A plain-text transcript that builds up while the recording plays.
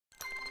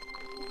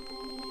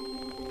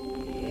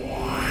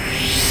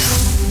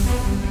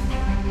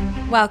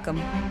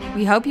Welcome.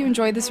 We hope you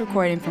enjoyed this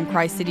recording from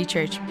Christ City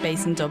Church,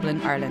 based in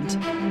Dublin, Ireland.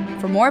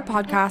 For more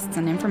podcasts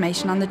and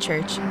information on the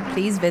church,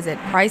 please visit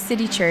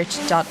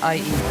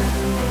christcitychurch.ie.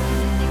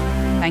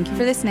 Thank you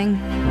for listening.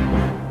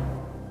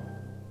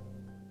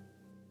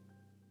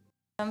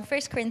 From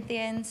 1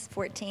 Corinthians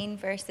 14,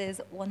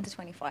 verses 1 to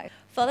 25.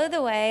 Follow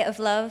the way of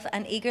love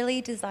and eagerly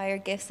desire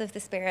gifts of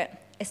the Spirit,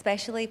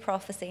 especially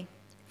prophecy.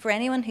 For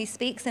anyone who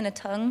speaks in a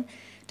tongue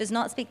does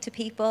not speak to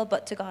people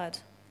but to God.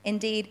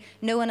 Indeed,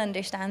 no one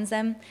understands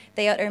them.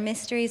 They utter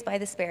mysteries by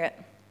the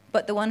Spirit.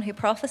 But the one who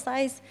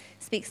prophesies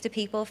speaks to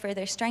people for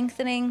their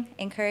strengthening,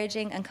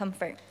 encouraging, and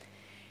comfort.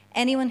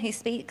 Anyone who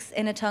speaks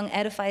in a tongue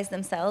edifies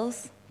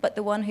themselves, but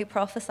the one who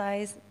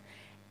prophesies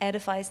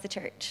edifies the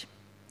church.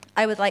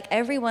 I would like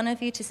every one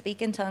of you to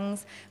speak in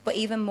tongues, but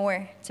even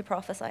more to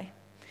prophesy.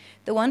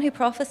 The one who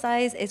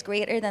prophesies is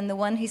greater than the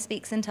one who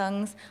speaks in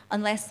tongues,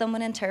 unless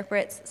someone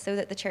interprets, so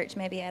that the church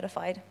may be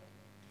edified.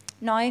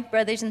 Now,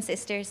 brothers and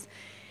sisters,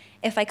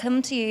 if I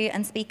come to you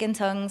and speak in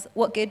tongues,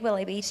 what good will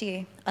I be to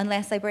you,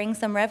 unless I bring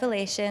some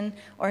revelation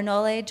or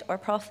knowledge or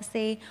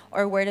prophecy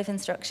or word of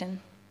instruction?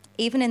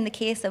 Even in the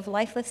case of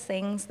lifeless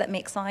things that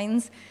make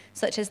sounds,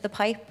 such as the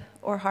pipe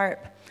or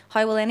harp,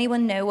 how will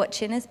anyone know what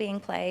tune is being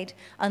played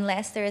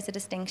unless there is a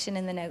distinction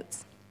in the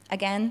notes?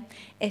 Again,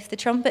 if the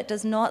trumpet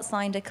does not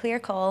sound a clear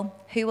call,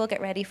 who will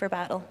get ready for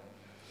battle?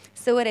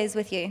 So it is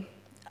with you.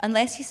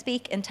 Unless you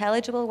speak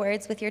intelligible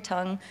words with your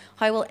tongue,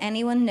 how will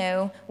anyone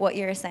know what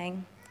you are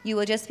saying? You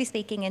will just be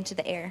speaking into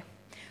the air.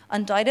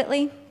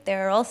 Undoubtedly,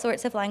 there are all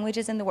sorts of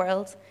languages in the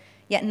world,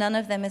 yet none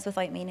of them is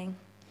without meaning.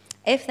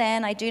 If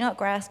then I do not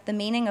grasp the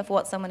meaning of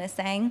what someone is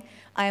saying,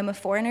 I am a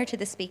foreigner to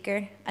the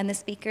speaker, and the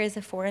speaker is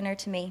a foreigner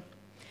to me.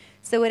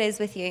 So it is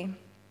with you.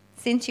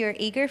 Since you are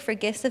eager for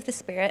gifts of the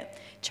Spirit,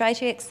 try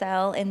to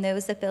excel in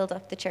those that build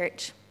up the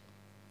church.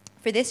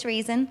 For this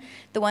reason,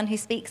 the one who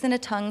speaks in a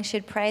tongue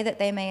should pray that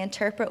they may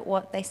interpret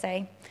what they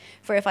say.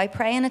 For if I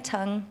pray in a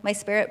tongue, my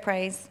spirit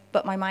prays,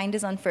 but my mind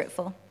is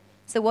unfruitful.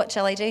 So what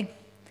shall I do?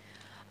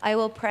 I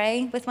will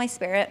pray with my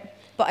spirit,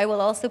 but I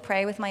will also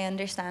pray with my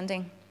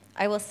understanding.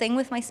 I will sing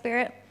with my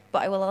spirit,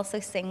 but I will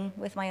also sing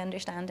with my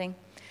understanding.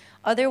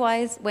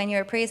 Otherwise, when you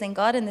are praising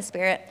God in the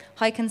Spirit,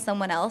 how can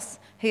someone else,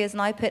 who is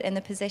now put in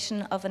the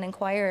position of an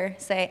inquirer,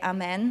 say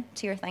Amen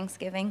to your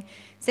thanksgiving,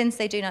 since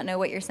they do not know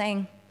what you're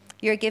saying?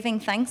 You're giving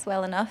thanks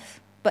well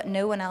enough, but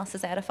no one else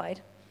is edified.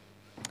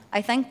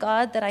 I thank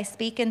God that I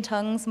speak in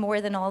tongues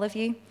more than all of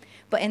you,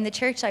 but in the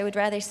church I would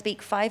rather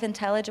speak 5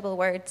 intelligible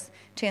words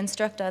to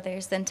instruct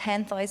others than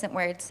 10,000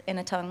 words in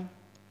a tongue.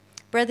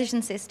 Brothers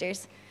and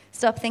sisters,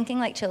 stop thinking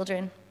like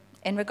children.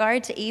 In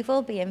regard to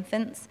evil, be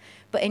infants,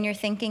 but in your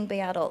thinking,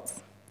 be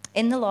adults.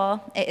 In the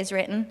law, it is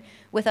written,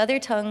 with other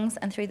tongues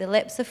and through the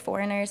lips of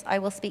foreigners I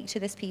will speak to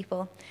this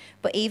people,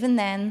 but even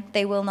then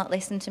they will not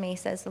listen to me,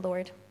 says the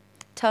Lord.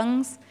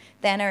 Tongues,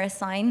 then, are a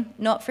sign,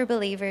 not for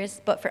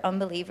believers, but for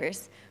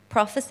unbelievers.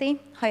 Prophecy,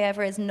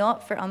 however, is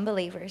not for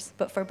unbelievers,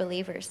 but for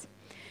believers.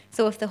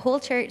 So if the whole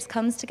church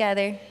comes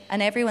together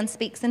and everyone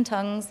speaks in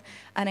tongues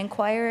and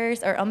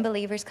inquirers or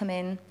unbelievers come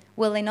in,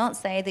 will they not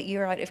say that you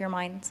are out of your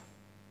minds?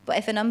 But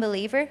if an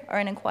unbeliever or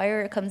an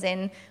inquirer comes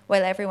in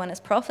while everyone is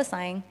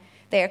prophesying,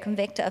 they are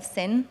convicted of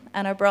sin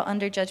and are brought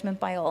under judgment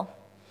by all,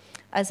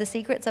 as the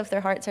secrets of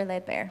their hearts are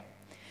laid bare.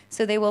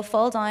 So they will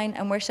fall down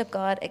and worship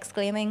God,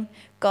 exclaiming,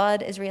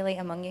 God is really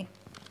among you.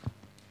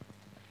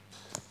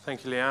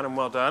 Thank you, Leanne, and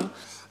well done.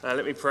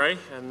 Let me pray,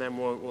 and then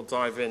we'll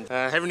dive in.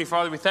 Heavenly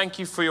Father, we thank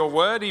you for your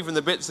word, even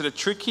the bits that are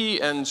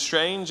tricky and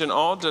strange and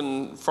odd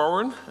and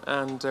foreign,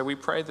 and we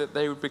pray that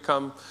they would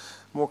become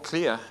more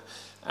clear,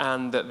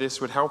 and that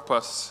this would help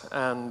us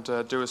and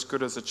do us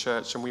good as a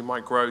church, and we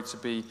might grow to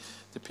be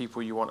the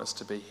people you want us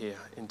to be here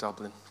in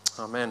Dublin.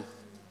 Amen.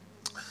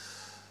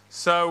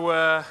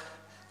 So,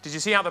 did you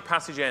see how the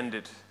passage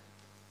ended?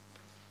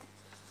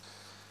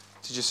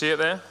 Did you see it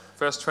there?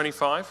 Verse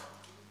 25.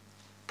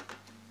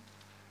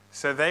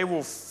 So they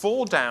will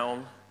fall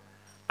down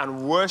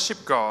and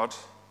worship God,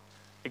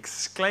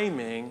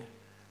 exclaiming,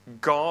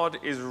 God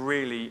is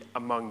really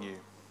among you.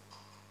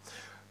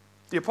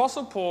 The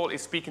Apostle Paul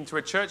is speaking to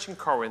a church in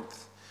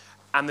Corinth,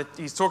 and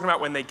he's talking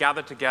about when they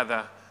gather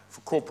together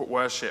for corporate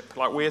worship,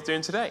 like we're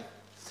doing today.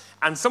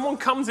 And someone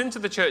comes into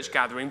the church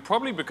gathering,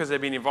 probably because they've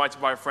been invited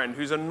by a friend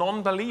who's a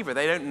non-believer.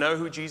 They don't know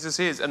who Jesus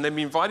is, and they've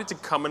been invited to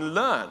come and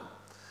learn.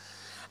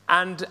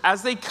 And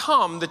as they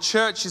come, the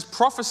church is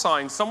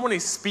prophesying. Someone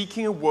is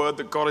speaking a word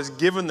that God has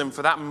given them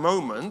for that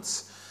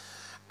moment.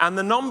 And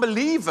the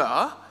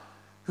non-believer,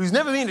 who's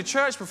never been to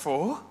church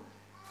before,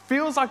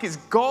 feels like it's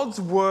God's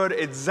word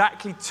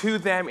exactly to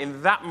them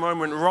in that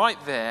moment right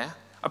there.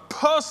 A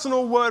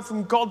personal word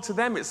from God to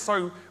them. It's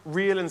so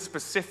real and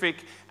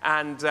specific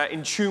and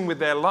in tune with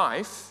their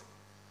life.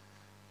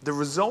 The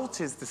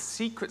result is the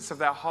secrets of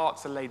their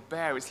hearts are laid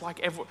bare. It's like,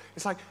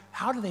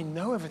 how do they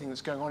know everything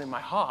that's going on in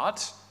my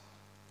heart?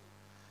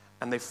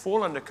 And they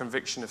fall under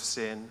conviction of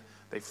sin.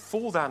 They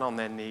fall down on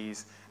their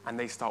knees and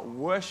they start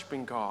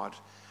worshiping God.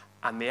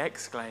 And they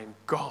exclaim,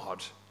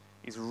 God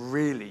is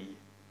really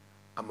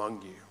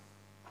among you.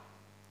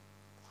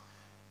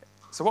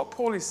 So what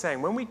Paul is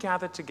saying, when we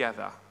gather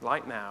together,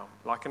 like now,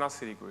 like in our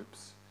city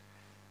groups,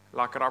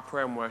 like at our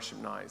prayer and worship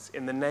nights,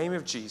 in the name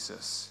of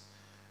Jesus,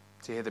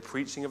 to hear the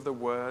preaching of the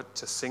word,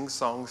 to sing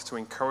songs, to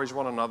encourage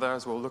one another,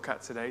 as we'll look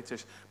at today,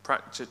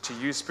 to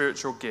use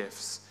spiritual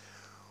gifts,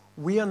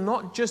 we are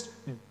not just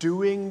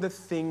doing the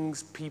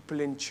things people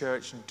in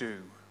church do.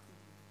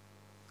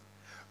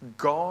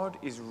 God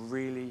is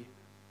really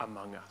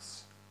among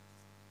us.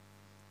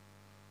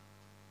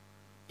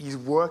 He's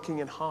working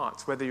in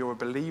hearts, whether you're a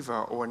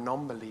believer or a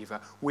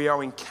non-believer. We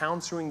are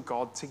encountering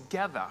God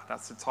together.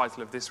 That's the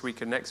title of this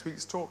week and next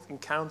week's talk,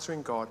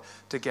 Encountering God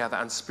Together.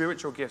 And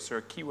spiritual gifts are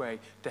a key way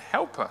to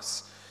help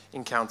us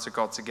encounter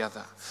God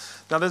together.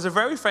 Now, there's a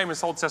very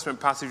famous Old Testament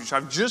passage which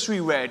I've just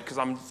reread because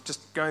I'm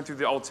just going through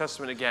the Old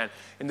Testament again,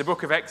 in the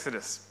book of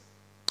Exodus,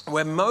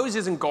 where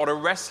Moses and God are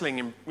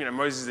wrestling,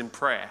 Moses in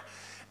prayer.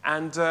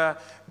 And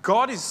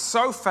God is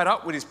so fed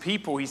up with his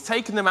people. He's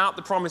taken them out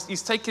the promise.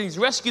 He's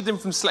rescued them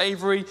from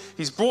slavery.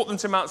 He's brought them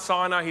to Mount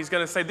Sinai. He's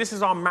going to say, this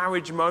is our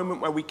marriage moment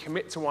where we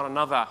commit to one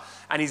another.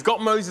 And he's got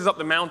Moses up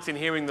the mountain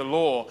hearing the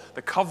law,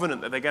 the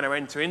covenant that they're going to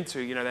enter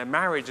into, their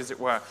marriage, as it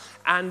were.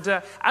 And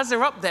as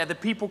they're up there, the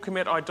people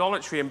commit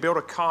idolatry and build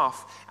a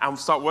calf and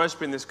start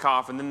worshiping this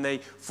calf. And then they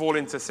fall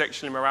into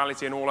sexual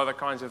immorality and all other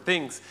kinds of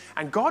things.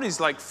 And God is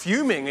like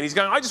fuming. And he's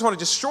going, I just want to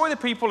destroy the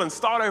people and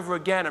start over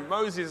again. And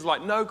Moses is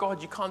like, no,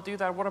 God, you can't do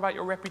that. What about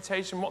your reputation?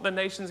 What the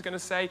nation's going to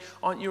say?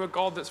 Aren't you a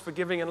God that's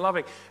forgiving and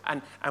loving?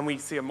 And we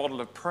see a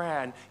model of prayer,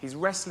 and he's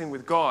wrestling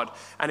with God.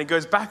 And it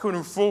goes backward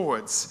and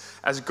forwards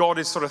as God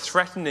is sort of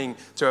threatening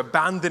to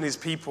abandon his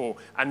people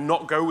and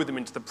not go with them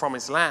into the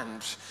promised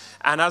land.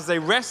 And as they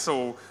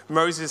wrestle,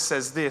 Moses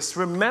says this,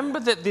 remember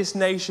that this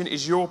nation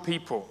is your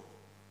people.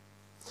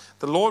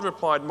 The Lord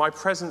replied, my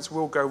presence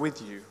will go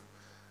with you,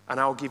 and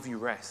I'll give you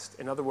rest.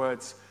 In other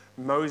words,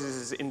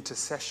 Moses'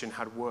 intercession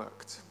had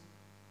worked.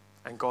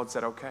 And God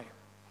said, okay.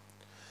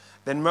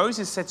 Then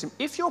Moses said to him,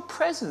 if your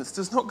presence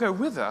does not go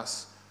with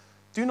us,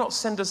 do not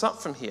send us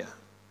up from here.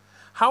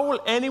 How will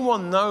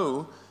anyone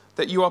know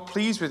that you are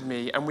pleased with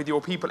me and with your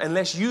people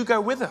unless you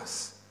go with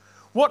us?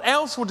 What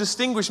else will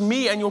distinguish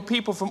me and your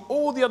people from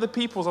all the other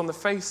peoples on the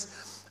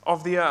face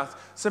of the earth?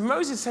 So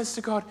Moses says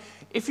to God,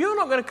 if you're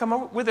not going to come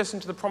up with us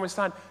into the promised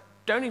land,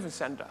 don't even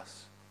send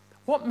us.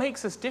 What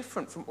makes us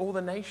different from all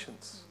the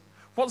nations?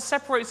 What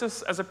separates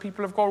us as a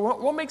people of God?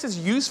 What makes us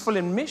useful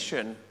in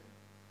mission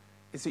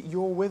is that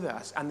you're with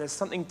us, and there's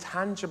something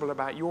tangible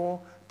about your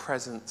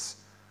presence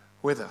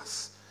with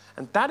us.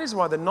 And that is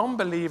why the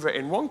non-believer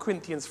in 1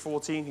 Corinthians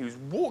 14, who's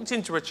walked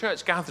into a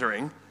church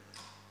gathering,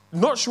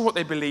 not sure what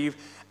they believe,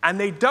 and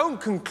they don't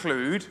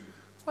conclude,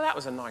 well, that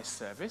was a nice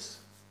service.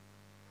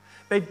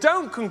 They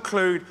don't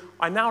conclude,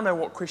 I now know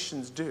what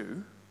Christians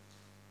do.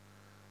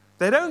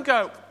 They don't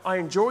go, I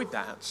enjoyed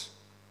that.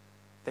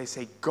 They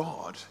say,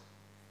 God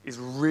is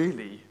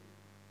really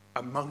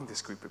among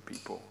this group of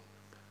people,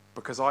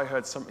 because I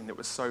heard something that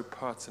was so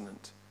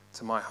pertinent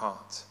to my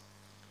heart.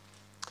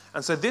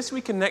 And so this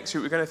week and next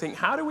week, we're going to think,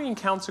 how do we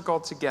encounter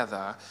God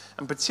together?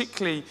 And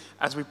particularly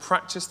as we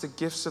practice the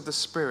gifts of the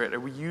Spirit,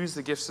 and we use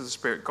the gifts of the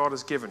Spirit God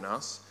has given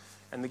us,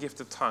 and the gift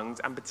of tongues,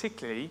 and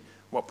particularly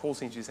what Paul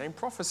seems to be saying,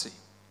 prophecy.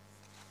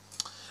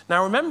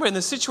 Now remember, in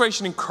the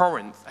situation in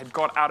Corinth had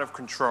got out of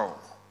control.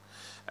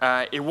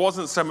 It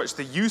wasn't so much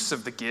the use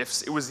of the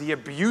gifts, it was the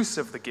abuse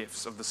of the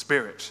gifts of the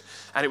Spirit.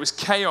 And it was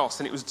chaos,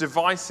 and it was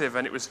divisive,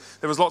 and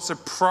there was lots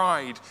of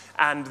pride,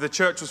 and the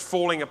church was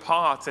falling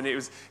apart, and it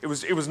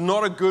was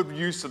not a good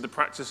use of the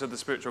practice of the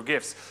spiritual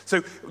gifts.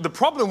 So the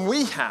problem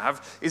we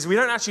have is we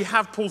don't actually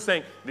have Paul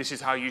saying, this is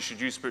how you should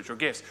use spiritual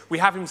gifts. We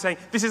have him saying,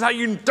 this is how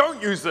you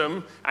don't use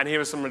them, and here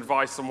is some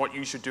advice on what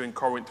you should do in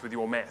Corinth with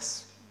your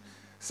mess.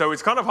 So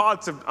it's kind of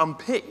hard to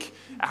unpick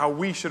how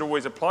we should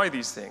always apply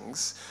these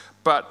things.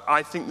 But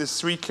I think there's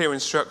 3 clear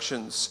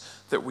instructions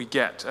that we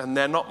get, and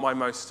they're not my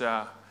most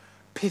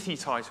pithy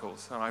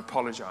titles, and I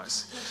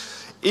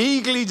apologize.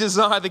 Eagerly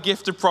desire the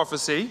gift of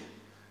prophecy,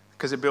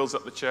 because it builds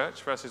up the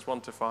church, verses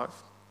 1-5.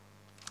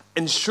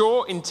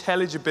 Ensure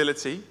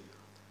intelligibility,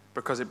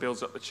 because it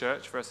builds up the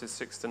church, verses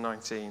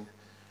 6-19.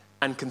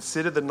 And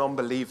consider the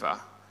non-believer,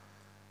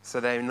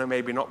 so they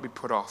maybe not be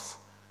put off,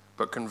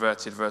 but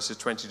converted, verses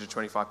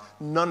 20-25.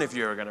 None of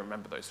you are going to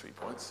remember those 3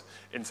 points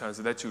in terms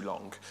of they're too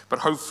long. But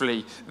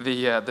hopefully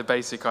the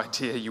basic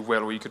idea you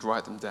will, or you could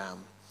write them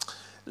down.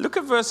 Look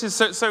at verses,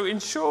 so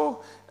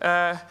ensure,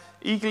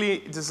 eagerly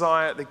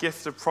desire the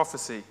gift of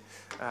prophecy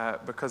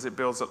because it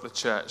builds up the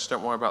church.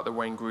 Don't worry about the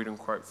Wayne Grudem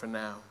quote for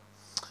now.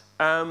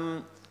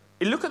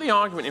 Look at the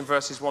argument in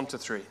verses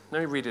 1-3. Let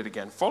me read it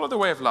again. Follow the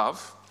way of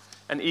love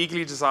and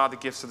eagerly desire the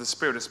gifts of the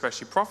Spirit,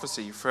 especially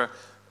prophecy. For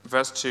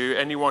Verse 2,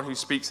 anyone who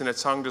speaks in a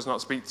tongue does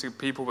not speak to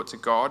people but to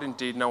God.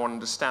 Indeed, no one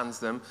understands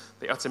them.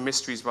 They utter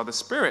mysteries by the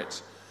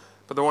Spirit.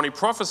 But the one who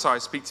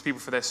prophesies speaks to people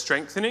for their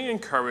strengthening,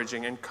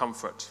 encouraging, and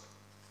comfort.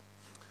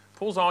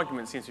 Paul's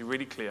argument seems to be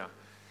really clear.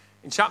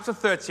 In chapter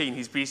 13,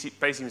 he's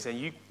basically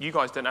saying, you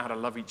guys don't know how to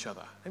love each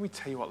other. Let me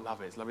tell you what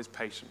love is. Love is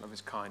patient, love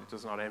is kind, it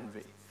does not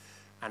envy.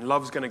 and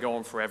love's going to go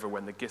on forever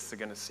when the gifts are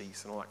going to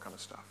cease and all that kind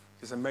of stuff.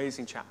 It's an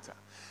amazing chapter.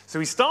 So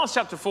he starts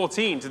chapter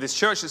 14 to this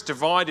church that's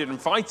divided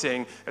and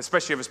fighting,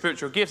 especially over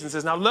spiritual gifts, and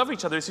says, now love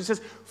each other. So he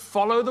says,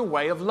 follow the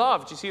way of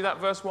love. Do you see that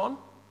verse 1?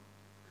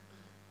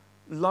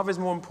 Love is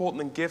more important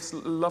than gifts.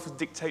 Love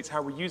dictates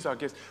how we use our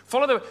gifts.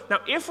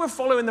 Now, if we're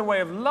following the way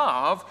of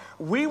love,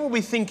 we will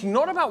be thinking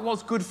not about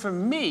what's good for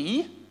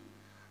me,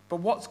 but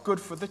what's good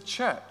for the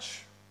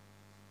church.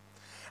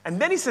 And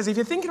then he says, if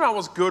you're thinking about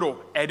what's good, or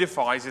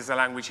edifies is the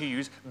language he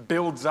used,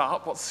 builds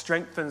up, what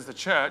strengthens the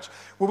church,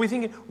 we'll be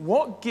thinking,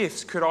 what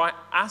gifts could I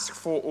ask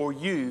for or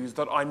use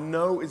that I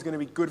know is going to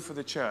be good for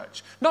the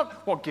church?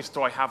 Not what gifts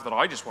do I have that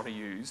I just want to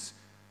use.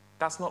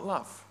 That's not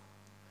love.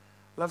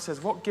 Love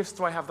says, what gifts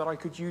do I have that I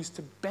could use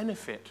to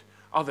benefit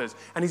others?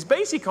 And his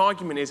basic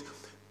argument is,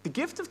 the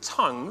gift of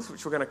tongues,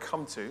 which we're going to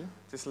come to,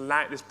 this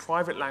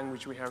private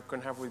language we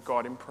can have with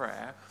God in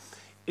prayer,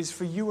 is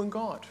for you and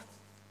God.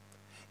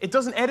 It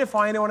doesn't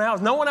edify anyone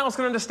else. No one else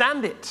can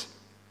understand it.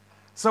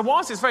 So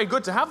whilst it's very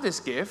good to have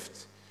this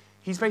gift,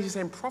 he's basically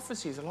saying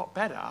prophecy is a lot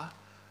better,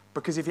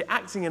 because if you're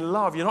acting in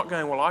love, you're not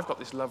going, well, I've got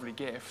this lovely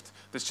gift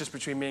that's just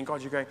between me and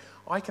God. You're going,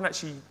 I can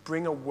actually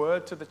bring a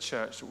word to the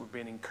church that would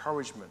be an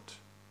encouragement.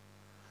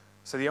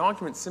 So the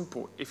argument's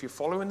simple. If you're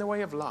following the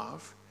way of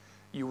love,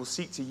 you will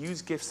seek to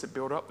use gifts that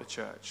build up the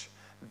church.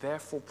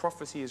 Therefore,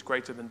 prophecy is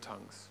greater than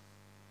tongues.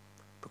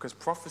 Because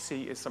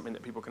prophecy is something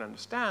that people can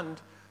understand.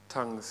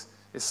 Tongues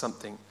is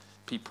something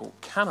people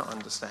cannot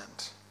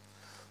understand.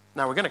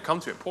 Now, we're going to come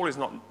to it. Paul is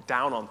not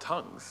down on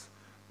tongues,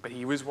 but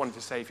he was wanting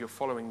to say if you're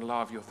following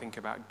love, you'll think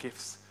about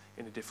gifts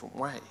in a different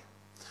way.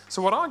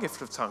 So what are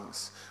gifts of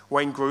tongues?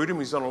 Wayne Grudem,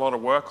 who's done a lot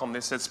of work on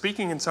this, said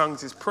speaking in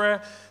tongues is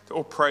prayer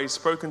or praise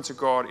spoken to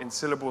God in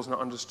syllables not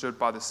understood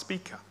by the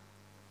speaker.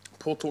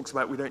 Paul talks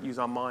about we don't use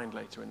our mind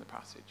later in the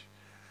passage.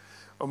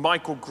 Or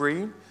Michael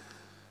Green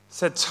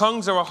said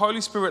tongues are a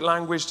Holy Spirit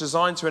language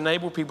designed to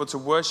enable people to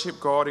worship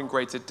God in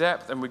greater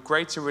depth and with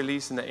greater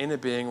release in their inner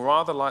being,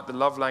 rather like the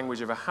love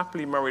language of a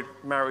happily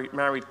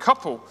married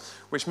couple,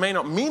 which may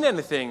not mean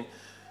anything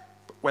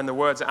when the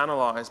words are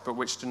analysed, but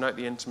which denote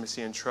the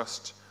intimacy and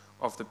trust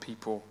of the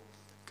people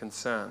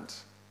concerned.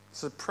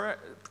 So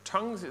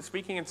tongues,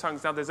 speaking in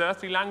tongues. Now there's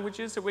earthly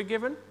languages that we're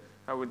given.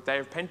 With Day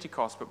of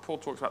Pentecost, but Paul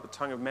talks about the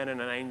tongue of men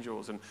and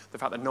angels and the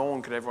fact that no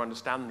one could ever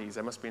understand these.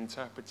 They must be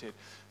interpreted.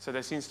 So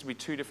there seems to be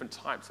two different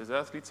types. There's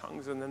earthly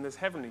tongues and then there's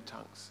heavenly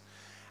tongues.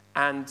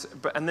 And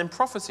then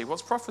prophecy.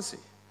 What's prophecy?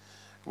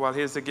 Well,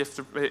 here's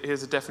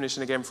a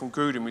definition again from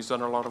Grudem, who's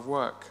done a lot of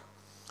work.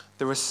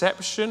 The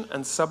reception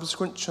and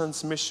subsequent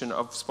transmission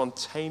of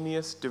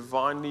spontaneous,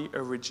 divinely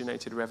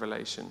originated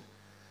revelation,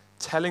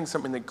 telling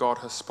something that God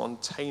has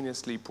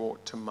spontaneously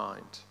brought to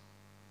mind.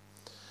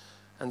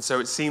 And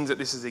so it seems that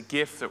this is a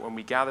gift that when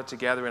we gather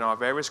together in our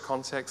various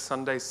contexts,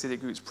 Sundays, city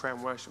groups, prayer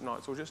and worship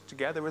nights, or just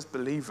together as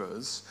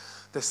believers,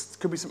 there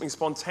could be something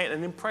spontaneous,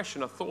 an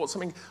impression, a thought,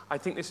 something, I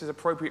think this is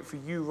appropriate for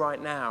you right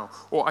now.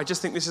 Or I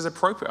just think this is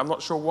appropriate, I'm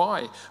not sure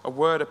why. A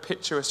word, a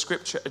picture, a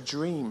scripture, a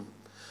dream.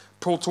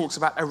 Paul talks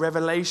about a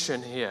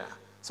revelation here.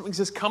 Something's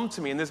just come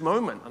to me in this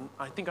moment, and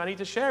I think I need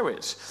to share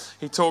it.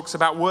 He talks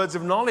about words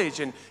of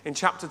knowledge in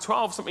chapter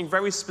 12, something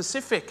very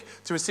specific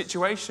to a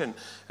situation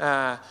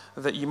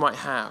that you might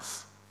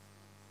have.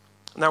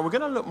 Now, we're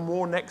going to look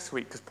more next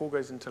week because Paul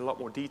goes into a lot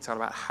more detail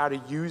about how to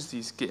use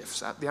these gifts,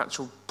 the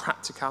actual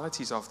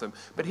practicalities of them.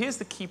 But here's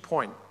the key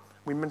point.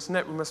 We must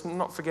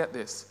not forget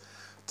this.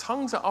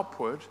 Tongues are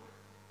upward,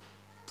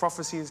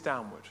 prophecy is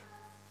downward.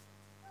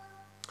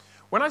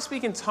 When I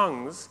speak in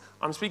tongues,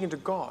 I'm speaking to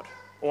God,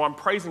 or I'm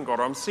praising God,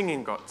 or I'm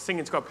singing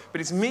to God.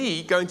 But it's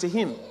me going to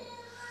him.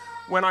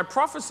 When I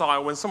prophesy,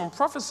 or when someone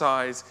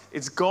prophesies,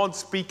 it's God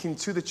speaking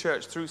to the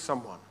church through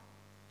someone.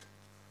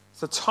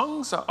 So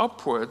tongues are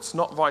upwards,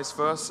 not vice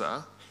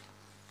versa,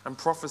 and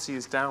prophecy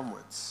is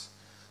downwards.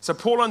 So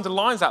Paul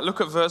underlines that. Look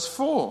at verse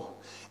 4.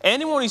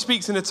 Anyone who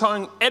speaks in a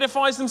tongue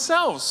edifies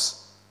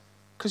themselves,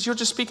 because you're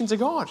just speaking to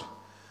God.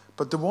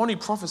 But the one who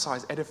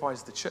prophesies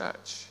edifies the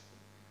church.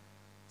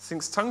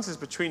 Since tongues is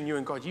between you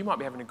and God, you might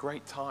be having a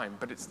great time,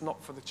 but it's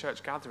not for the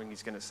church gathering,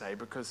 he's going to say,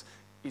 because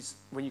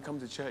when you come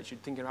to church, you're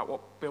thinking about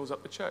what builds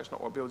up the church,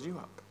 not what builds you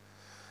up.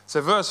 So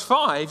verse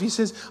 5, he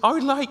says, I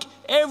would like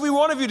every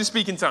one of you to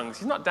speak in tongues.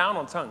 He's not down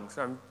on tongues.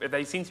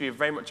 They seem to be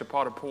very much a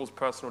part of Paul's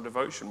personal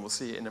devotion. We'll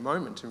see it in a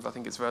moment. I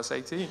think it's verse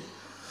 18.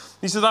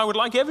 He says, I would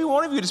like every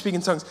one of you to speak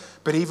in tongues,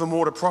 but even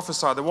more to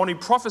prophesy. The one who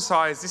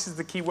prophesies, this is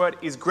the key word,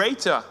 is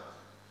greater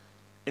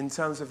in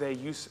terms of their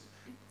use,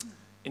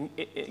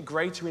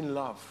 greater in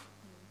love.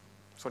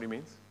 That's what he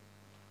means.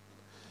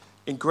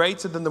 In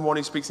greater than the one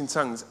who speaks in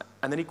tongues.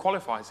 And then he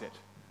qualifies it.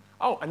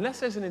 Oh, unless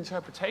there's an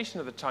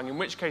interpretation of the tongue, in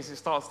which case it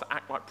starts to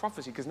act like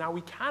prophecy, because now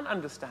we can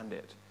understand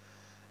it.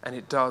 And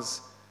it does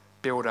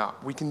build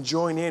up. We can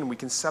join in, we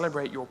can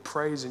celebrate your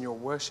praise and your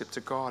worship to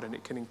God, and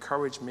it can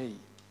encourage me.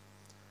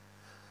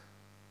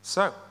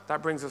 So,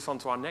 that brings us on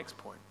to our next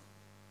point.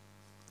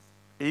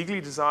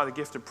 Eagerly desire the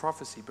gift of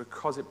prophecy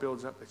because it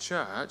builds up the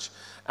church,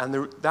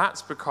 and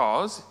that's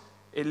because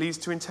it leads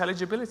to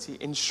intelligibility.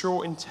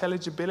 Ensure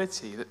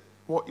intelligibility.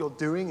 what you're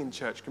doing in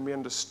church can be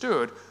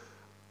understood,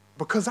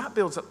 because that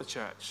builds up the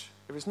church.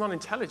 If it's not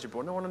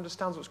intelligible, no one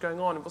understands what's going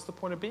on, and what's the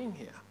point of being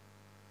here?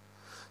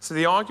 So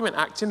the argument,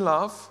 act in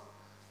love,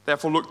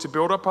 therefore look to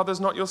build up others,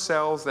 not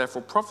yourselves,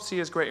 therefore prophecy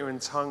is greater in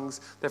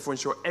tongues, therefore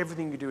ensure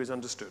everything you do is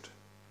understood,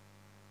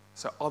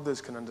 so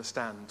others can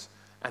understand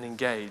and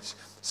engage.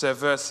 So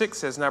verse 6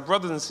 says, now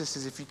brothers and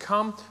sisters, if you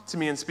come to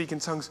me and speak in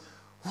tongues,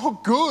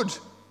 what good?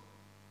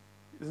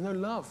 There's no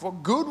love.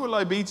 What good will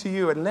I be to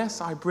you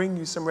unless I bring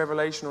you some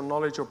revelation or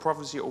knowledge or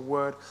prophecy or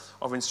word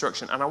of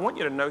instruction? And I want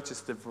you to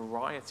notice the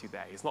variety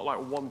there. It's not like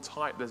one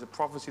type. There's a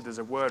prophecy, there's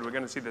a word. We're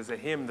going to see there's a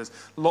hymn. There's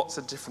lots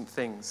of different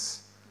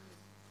things.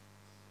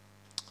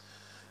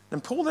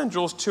 And Paul then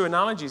draws two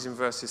analogies in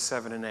verses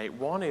 7 and 8.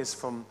 One is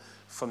from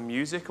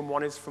music and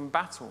one is from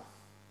battle.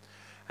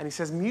 And he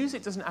says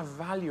music doesn't have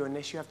value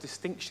unless you have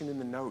distinction in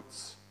the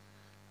notes.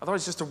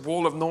 Otherwise, it's just a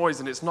wall of noise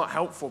and it's not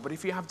helpful. But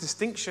if you have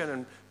distinction,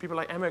 and people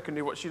like Emma can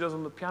do what she does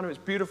on the piano, it's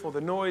beautiful, the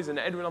noise, and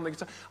Edwin on the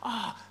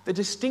guitar. The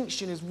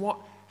distinction is what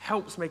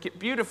helps make it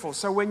beautiful.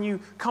 So when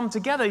you come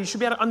together, you should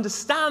be able to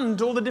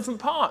understand all the different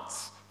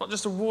parts, not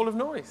just a wall of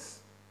noise.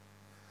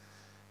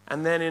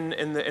 And then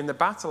in the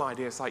battle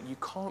idea, it's like you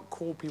can't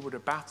call people to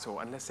battle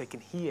unless they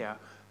can hear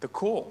the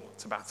call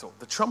to battle,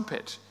 the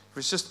trumpet.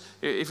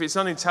 If it's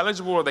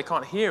unintelligible or they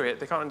can't hear it,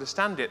 they can't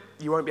understand it,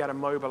 you won't be able to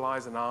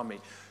mobilize an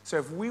army. So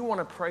if we want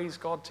to praise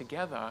God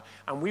together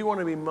and we want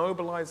to be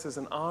mobilized as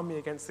an army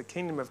against the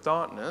kingdom of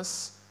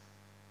darkness,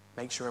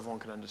 make sure everyone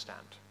can understand.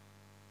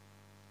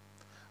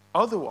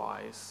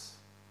 Otherwise,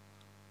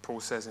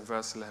 Paul says in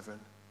verse 11,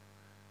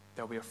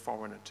 they'll be a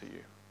foreigner to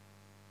you.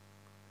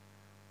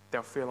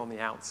 They'll feel on the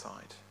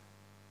outside.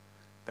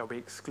 They'll be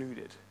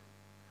excluded.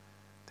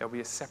 They'll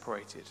be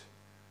separated.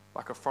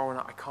 Like a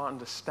foreigner, I can't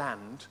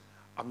understand.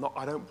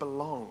 I don't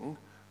belong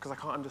because I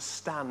can't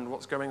understand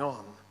what's going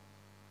on.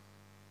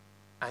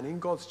 And in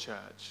God's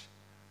church,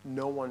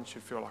 no one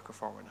should feel like a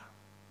foreigner.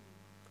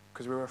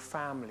 Because we're a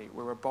family,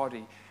 we're a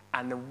body.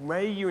 And the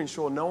way you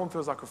ensure no one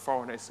feels like a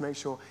foreigner is to make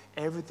sure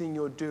everything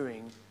you're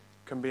doing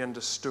can be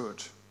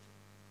understood.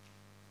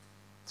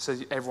 So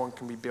everyone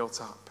can be built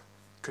up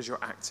because you're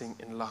acting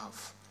in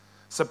love.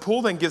 So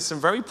Paul then gives some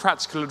very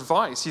practical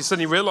advice. He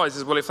suddenly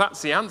realizes, well, if that's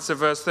the answer,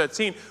 verse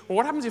 13, well,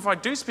 what happens if I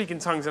do speak in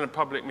tongues in a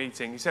public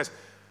meeting? He says,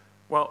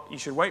 well, you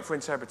should wait for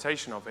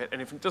interpretation of it,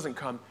 and if it doesn't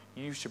come,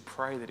 you should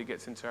pray that it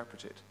gets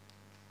interpreted.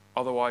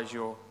 Otherwise,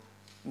 you're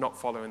not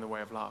following the way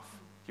of love.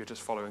 You're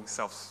just following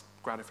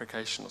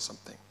self-gratification or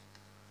something.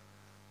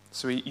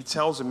 So he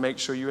tells them, make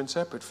sure you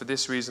interpret. For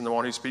this reason, the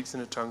one who speaks in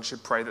a tongue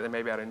should pray that they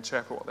may be able to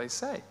interpret what they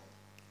say.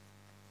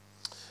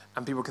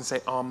 And people can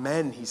say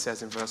amen, he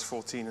says in verse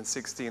 14 and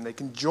 16. They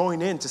can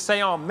join in to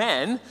say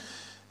amen.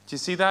 Do you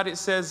see that? It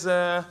says,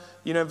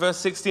 verse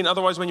 16,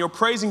 otherwise when you're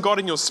praising God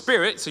in your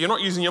spirit, so you're not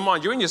using your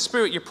mind, you're in your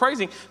spirit, you're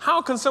praising.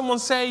 How can someone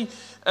say,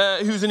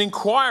 who's an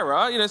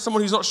inquirer,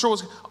 someone who's not sure,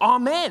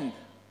 amen?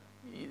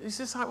 It's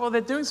just like, well, they're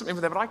doing something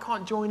over there, but I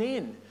can't join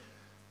in.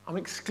 I'm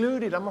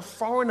excluded. I'm a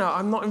foreigner.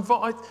 I'm not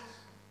invited.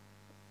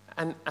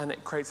 And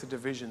it creates a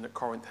division that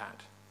Corinth had.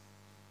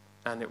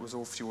 And it was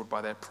all fueled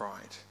by their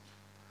pride.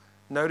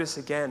 Notice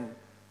again,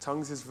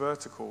 tongues is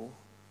vertical.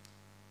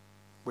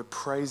 We're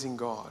praising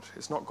God.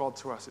 It's not God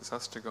to us, it's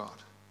us to God.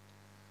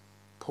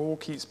 Paul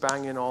keeps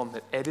banging on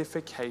that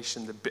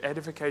edification. The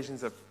edification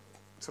is a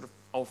sort of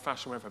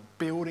old-fashioned way for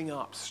building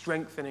up,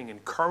 strengthening,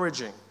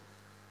 encouraging.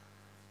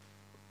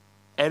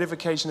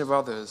 Edification of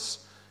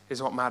others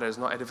is what matters,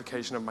 not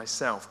edification of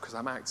myself, because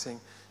I'm acting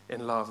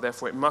in love.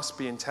 Therefore, it must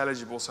be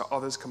intelligible so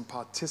others can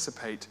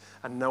participate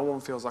and no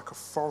one feels like a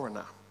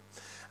foreigner.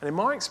 And in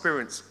my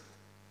experience,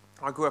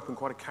 I grew up in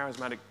quite a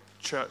charismatic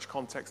church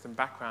context and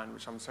background,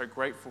 which I'm so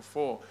grateful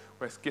for,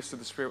 where gifts of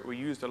the Spirit were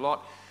used a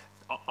lot.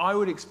 I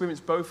would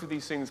experience both of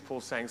these things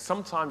Paul's saying.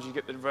 Sometimes you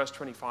get the verse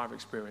 25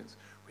 experience,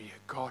 where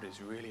God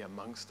is really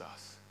amongst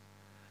us.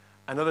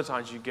 And other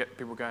times you get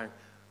people going,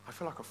 I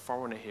feel like a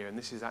foreigner here, and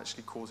this is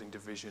actually causing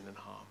division and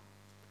harm.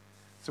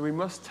 So we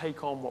must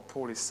take on what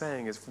Paul is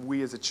saying if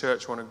we as a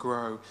church want to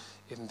grow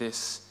in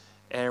this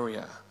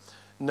area.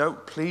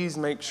 Note, please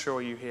make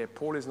sure you hear,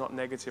 Paul is not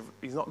negative.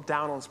 He's not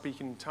down on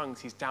speaking in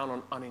tongues. He's down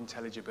on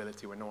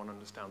unintelligibility when no one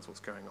understands what's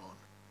going on.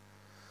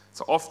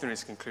 So often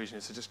his conclusion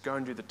is to just go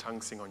and do the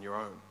tongue sing on your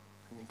own.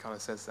 And he kind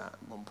of says that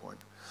at one point.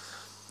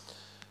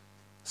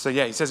 So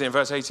yeah, he says it in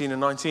verse 18 and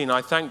 19.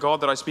 I thank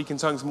God that I speak in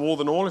tongues more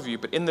than all of you,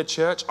 but in the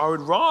church I would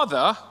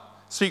rather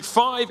speak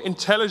 5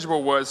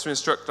 intelligible words to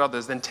instruct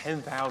others than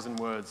 10,000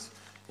 words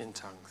in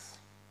tongues.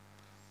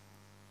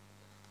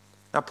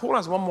 Now, Paul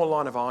has one more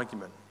line of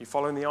argument. You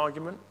following the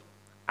argument?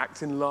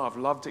 Act in love.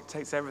 Love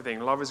dictates everything.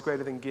 Love is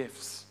greater than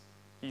gifts.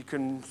 You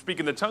can speak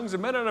in the tongues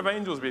of men and of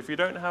angels, but if you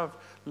don't have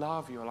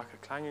love, you're like a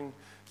clanging,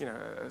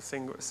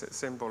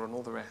 cymbal and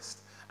all the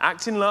rest.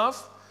 Act in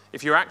love.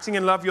 If you're acting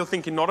in love, you're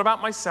thinking not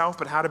about myself,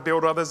 but how to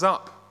build others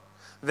up.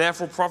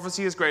 Therefore,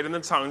 prophecy is greater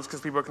than tongues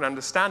because people can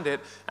understand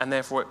it, and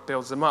therefore it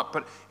builds them up.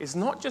 But it's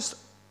not just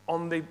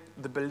on the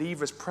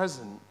believers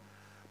present.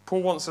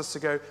 Paul wants us to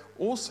go,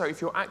 also,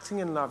 if you're acting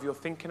in love, you're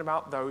thinking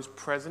about those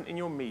present in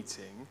your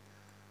meeting,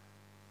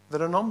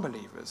 that are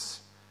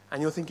non-believers.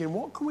 And you're thinking,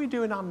 what can we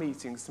do in our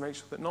meetings to make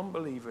sure that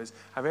non-believers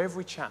have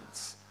every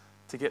chance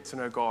to get to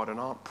know God and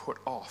aren't put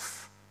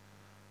off,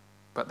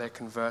 but they're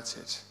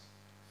converted?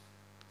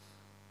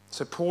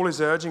 So Paul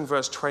is urging,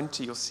 verse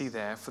 20, you'll see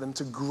there, for them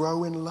to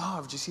grow in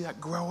love. Do you see that?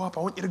 Grow up.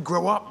 I want you to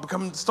grow up.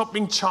 Stop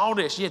being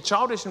childish. Yeah,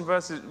 childish in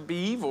verses be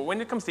evil.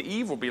 When it comes to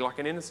evil, be like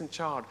an innocent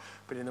child.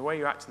 But in the way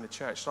you act in the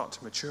church, start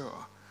to mature.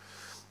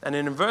 And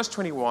then in verse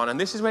 21, and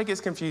this is where it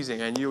gets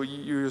confusing, and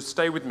you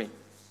stay with me.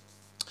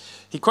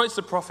 He quotes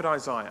the prophet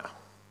Isaiah.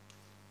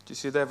 Do you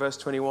see there, verse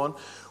 21?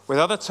 With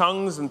other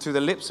tongues and through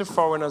the lips of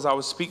foreigners I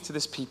will speak to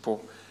this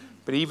people,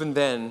 but even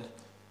then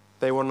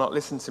they will not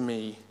listen to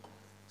me,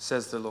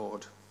 says the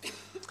Lord.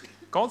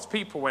 God's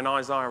people, when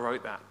Isaiah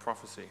wrote that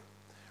prophecy,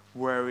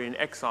 were in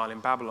exile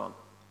in Babylon.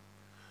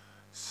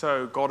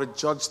 So God had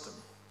judged them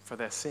for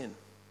their sin,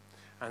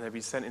 and they'd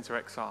been sent into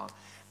exile.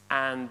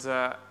 And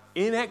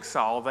in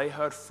exile, they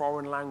heard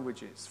foreign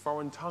languages,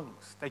 foreign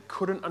tongues. They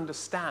couldn't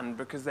understand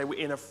because they were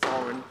in a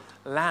foreign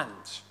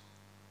land.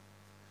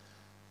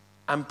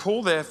 And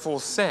Paul therefore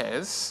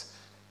says,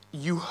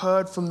 you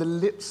heard from the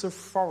lips of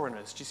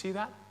foreigners. Do you see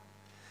that?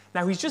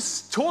 Now, he's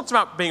just talked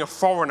about being a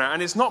foreigner,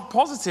 and it's not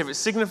positive. It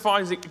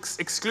signifies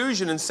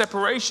exclusion and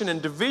separation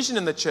and division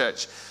in the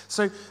church.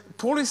 So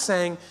Paul is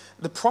saying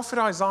the prophet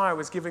Isaiah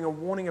was giving a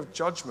warning of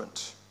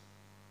judgment.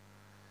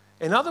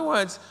 In other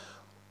words,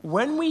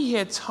 when we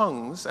hear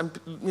tongues, and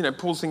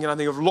Paul's thinking, I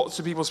think, of lots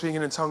of people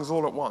speaking in tongues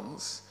all at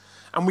once,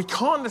 and we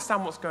can't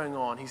understand what's going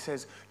on, he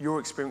says, you're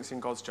experiencing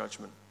God's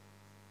judgment.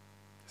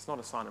 It's not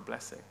a sign of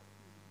blessing.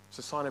 It's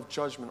a sign of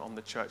judgment on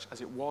the church,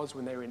 as it was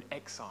when they were in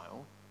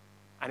exile.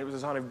 And it was a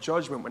sign of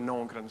judgment when no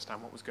one could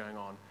understand what was going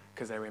on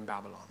because they were in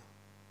Babylon.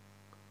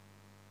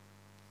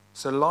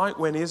 So like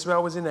when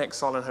Israel was in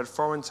exile and had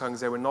foreign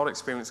tongues, they were not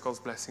experiencing God's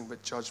blessing,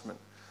 but judgment.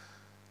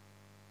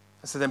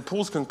 And so then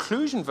Paul's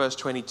conclusion, verse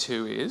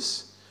 22,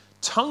 is,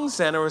 tongues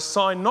then are a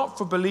sign not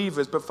for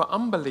believers, but for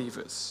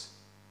unbelievers.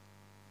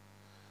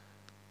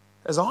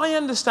 As I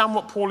understand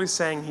what Paul is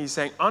saying, he's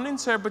saying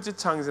uninterpreted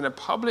tongues in a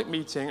public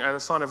meeting are a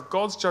sign of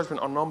God's judgment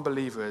on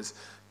non-believers,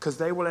 because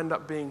they will end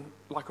up being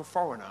like a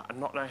foreigner and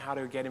not know how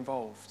to get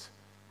involved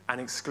and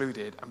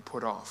excluded and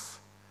put off.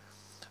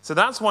 So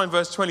that's why in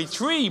verse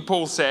 23,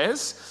 Paul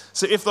says,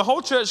 so if the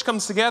whole church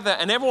comes together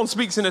and everyone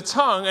speaks in a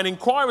tongue and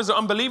inquirers or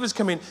unbelievers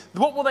come in,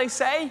 what will they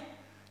say?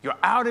 You're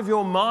out of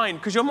your mind,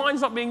 because your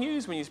mind's not being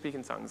used when you speak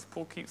in tongues.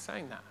 Paul keeps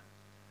saying that.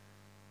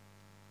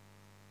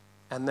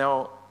 And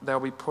they'll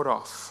be put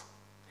off.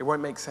 It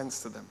won't make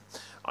sense to them.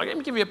 Let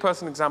me give you a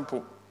personal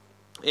example.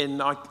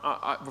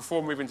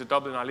 Before moving to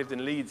Dublin, I lived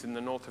in Leeds in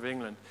the north of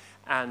England,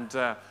 and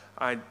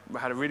I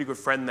had a really good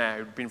friend there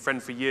who'd been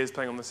friends for years,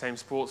 playing on the same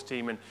sports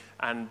team,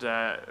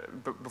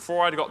 but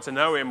before I got to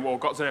know him, or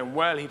got to know him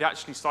well, he'd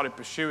actually started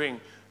pursuing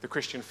the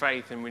Christian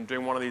faith, and we're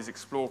doing one of these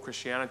Explore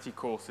Christianity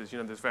courses.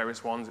 There's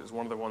various ones. It was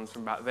one of the ones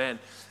from back then.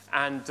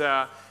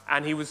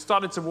 And he was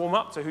started to warm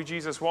up to who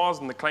Jesus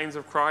was and the claims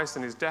of Christ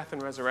and his death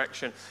and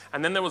resurrection.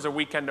 And then there was a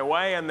weekend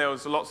away, and there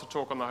was lots of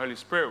talk on the Holy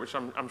Spirit, which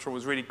I'm sure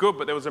was really good.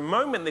 But there was a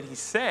moment that he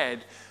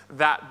said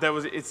that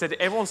it said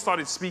everyone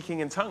started speaking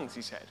in tongues,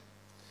 he said.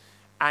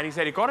 And he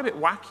said it got a bit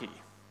wacky,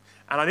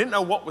 and I didn't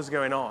know what was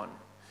going on.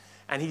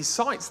 And he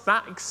cites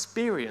that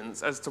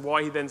experience as to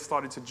why he then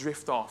started to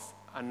drift off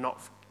and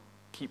not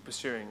keep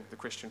pursuing the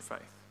Christian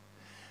faith.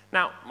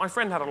 Now, my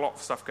friend had a lot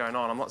of stuff going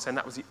on. I'm not saying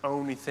that was the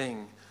only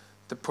thing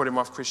that put him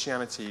off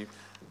Christianity,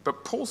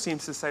 but Paul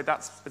seems to say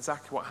that's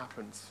exactly what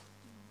happens.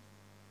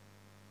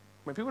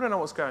 When people don't know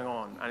what's going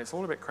on, and it's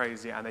all a bit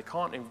crazy, and they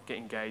can't get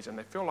engaged, and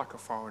they feel like a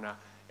foreigner,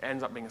 it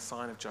ends up being a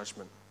sign of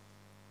judgment.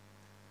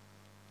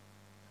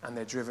 And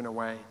they're driven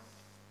away.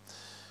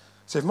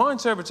 So if my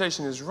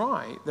interpretation is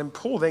right, then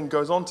Paul then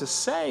goes on to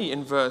say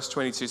in verse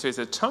 22, so he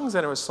said, tongues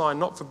then are a sign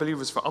not for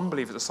believers, for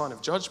unbelievers, a sign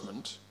of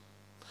judgment.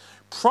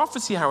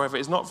 Prophecy, however,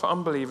 is not for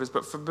unbelievers,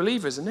 but for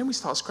believers. And then we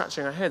start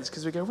scratching our heads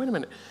because we go, wait a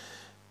minute.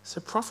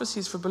 So prophecy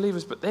is for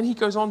believers, but then he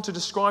goes on to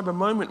describe a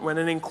moment when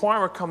an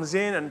inquirer comes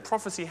in and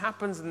prophecy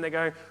happens and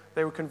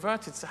they were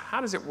converted. So how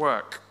does it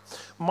work?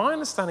 My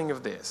understanding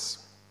of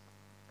this,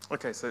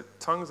 okay, so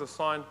tongues are a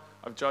sign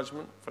of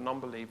judgment for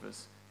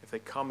non-believers if they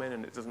come in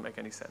and it doesn't make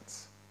any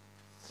sense.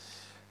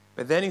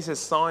 But then he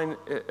says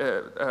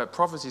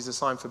prophecy is a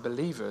sign for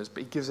believers,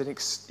 but he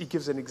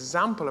gives an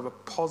example of a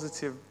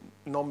positive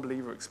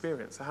non-believer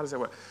experience. So how does that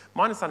work?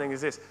 My understanding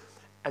is this.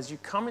 As you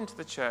come into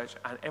the church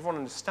and everyone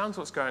understands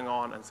what's going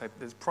on and say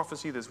there's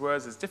prophecy, there's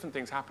words, there's different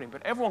things happening,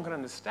 but everyone can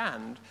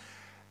understand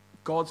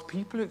God's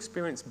people who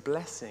experience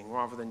blessing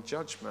rather than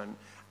judgment,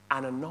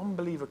 and a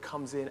non-believer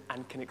comes in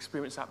and can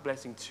experience that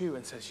blessing too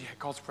and says, yeah,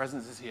 God's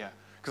presence is here.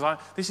 Because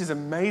this is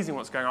amazing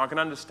what's going on. I can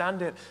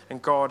understand it,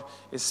 and God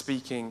is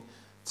speaking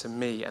to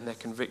me, and they're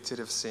convicted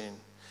of sin.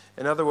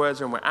 In other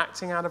words, when we're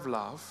acting out of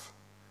love,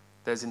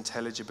 there's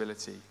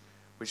intelligibility,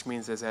 which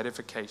means there's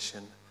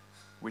edification,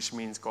 which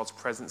means God's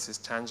presence is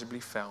tangibly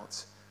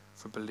felt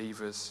for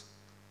believers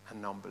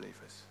and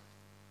non-believers.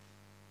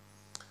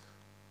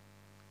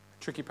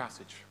 Tricky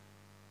passage.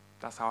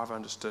 That's how I've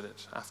understood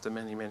it after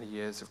many, many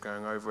years of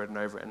going over it,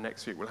 and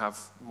next week we'll have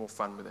more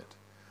fun with it.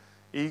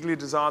 Eagerly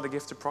desire the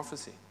gift of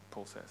prophecy,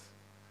 Paul says.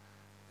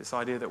 This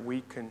idea that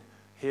we can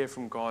hear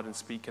from God and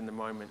speak in the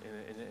moment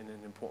in an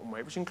important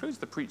way, which includes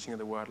the preaching of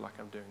the word like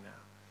I'm doing now.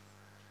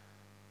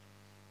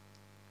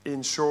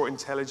 Ensure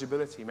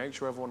intelligibility. Make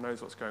sure everyone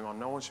knows what's going on.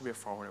 No one should be a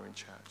foreigner in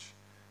church.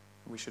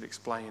 We should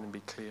explain and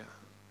be clear.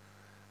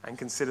 And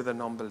consider the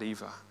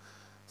non-believer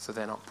so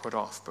they're not put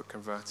off but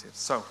converted.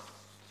 So,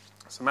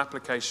 some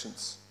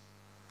applications.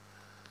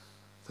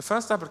 The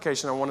first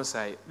application I want to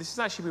say, this has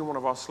actually been one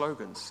of our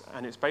slogans,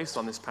 and it's based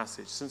on this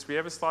passage. Since we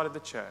ever started the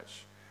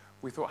church,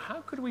 we thought,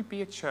 how could we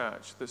be a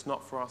church that's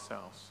not for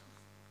ourselves?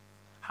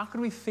 How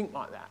could we think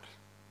like that?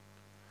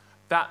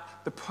 That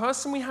the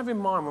person we have in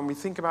mind when we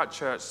think about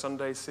church,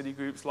 Sundays, city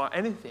groups, like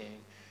anything,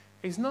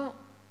 is not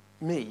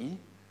me,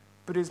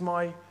 but is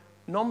my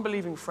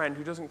non-believing friend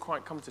who doesn't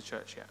quite come to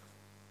church yet.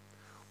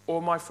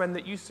 Or my friend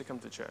that used to come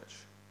to church.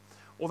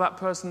 Or that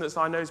person that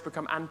I know has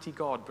become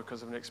anti-God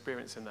because of an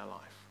experience in their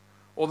life.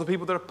 Or the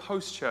people that are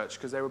post-church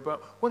because they were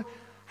burnt.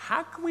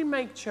 How can we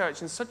make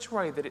church in such a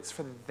way that it's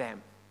for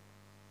them?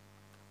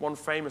 One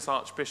famous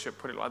archbishop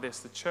put it like this: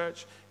 the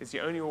church is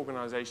the only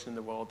organization in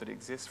the world that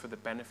exists for the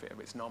benefit of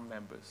its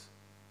non-members.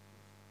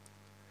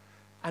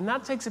 And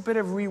that takes a bit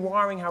of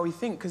rewiring how we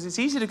think, because it's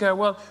easy to go,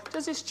 well,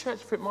 does this church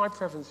fit my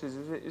preferences?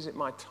 Is it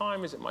my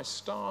time? Is it my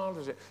style?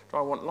 Do I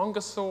want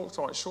longer talks?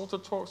 Do I want shorter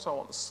talks? Do I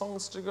want the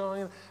songs to go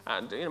in?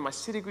 And my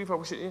city group,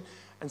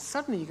 and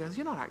suddenly you go,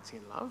 you're not acting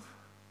in love.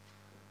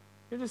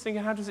 You're just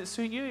thinking, how does it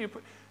suit you?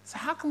 So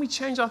how can we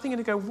change our thinking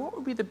to go, what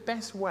would be the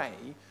best way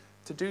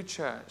to do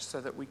church so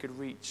that we could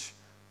reach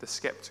the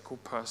skeptical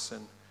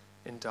person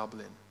in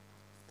Dublin?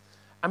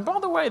 And by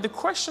the way, the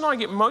question I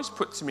get most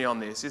put to me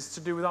on this is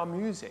to do with our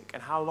music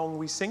and how long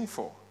we sing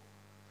for.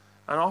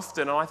 And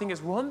often, and I think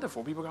it's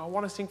wonderful, people go, I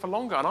want to sing for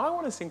longer, and I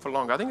want to sing for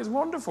longer. I think it's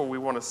wonderful we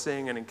want to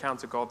sing and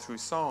encounter God through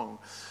song.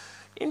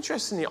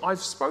 Interestingly, I've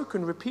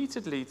spoken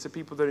repeatedly to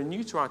people that are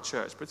new to our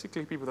church,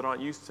 particularly people that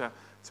aren't used to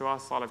our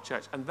style of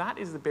church. And that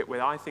is the bit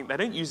where I think they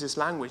don't use this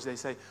language. They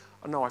say,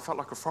 oh no, I felt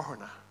like a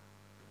foreigner.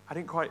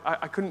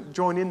 I couldn't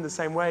join in the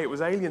same way. It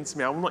was alien to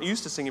me. I'm not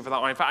used to singing for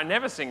that way. In fact, I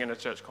never sing in a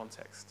church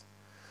context.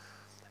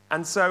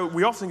 And so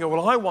we often go,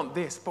 well, I want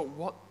this, but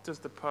what does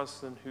the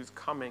person who's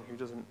coming who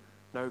doesn't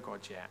know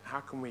God yet, how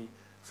can we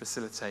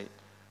facilitate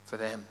for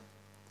them?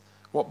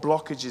 What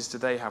blockages do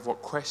they have?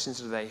 What questions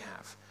do they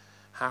have?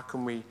 How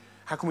can we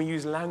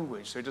use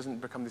language so it doesn't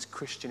become this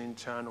Christian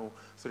internal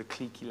sort of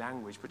cliquey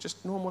language, but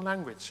just normal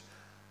language?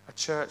 A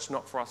church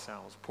not for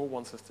ourselves. Paul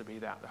wants us to be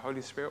that. The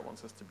Holy Spirit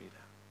wants us to be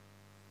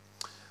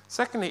that.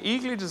 Secondly,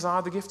 eagerly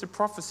desire the gift of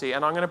prophecy.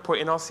 And I'm going to put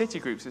in our city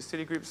groups. It's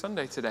City Group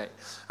Sunday today.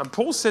 And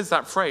Paul says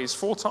that phrase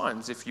 4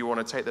 times if you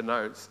want to take the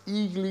notes.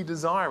 Eagerly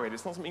desire it.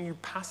 It's not something you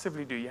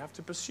passively do. You have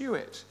to pursue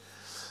it.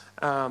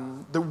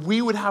 That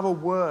we would have a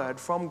word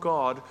from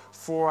God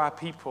for our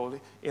people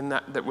in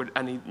that would,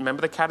 and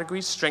remember the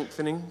categories: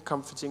 strengthening,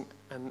 comforting,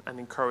 and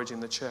encouraging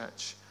the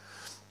church.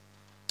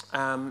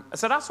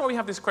 So that's why we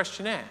have this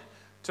questionnaire,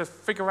 to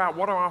figure out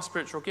what are our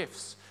spiritual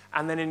gifts.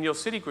 And then in your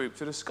city group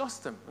to discuss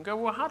them and go,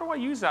 well, how do I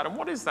use that? And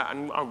what is that?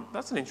 And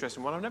that's an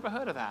interesting one. I've never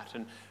heard of that.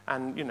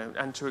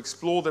 And to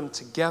explore them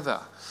together.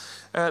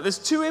 There's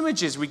 2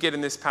 images we get in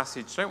this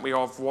passage, don't we,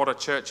 of what a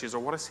church is or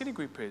what a city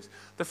group is.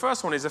 The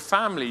first one is a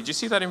family. Do you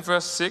see that in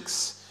verse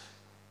 6?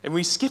 And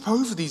we skip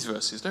over these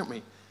verses, don't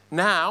we?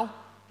 Now,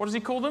 what does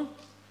he call them?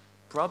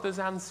 Brothers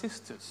and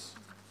sisters.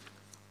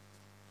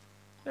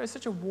 It's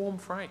such a warm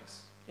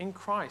phrase. In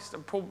Christ.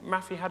 And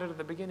Matthew had it at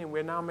the beginning.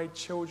 We're now made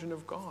children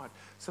of God.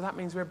 So that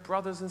means we're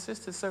brothers and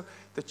sisters. So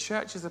the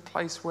church is a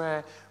place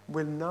where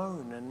we're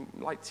known. And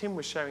like Tim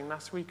was sharing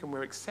last week, and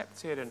we're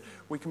accepted, and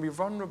we can be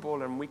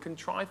vulnerable, and we can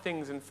try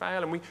things and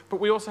fail. But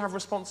we also have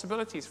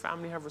responsibilities.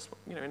 In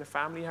a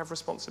family you have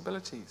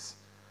responsibilities.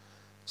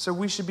 So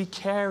we should be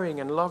caring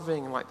and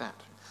loving like that.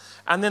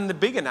 And then the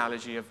big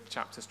analogy of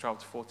chapters 12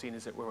 to 14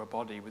 is that we're a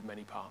body with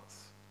many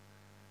parts.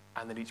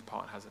 And that each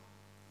part has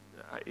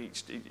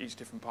each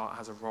different part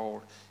has a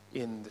role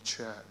in the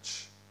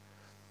church.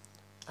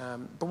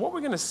 But what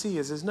we're going to see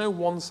is there's no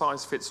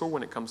one-size-fits-all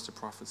when it comes to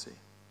prophecy.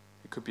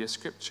 It could be a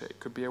scripture, it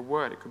could be a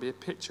word, it could be a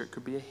picture, it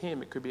could be a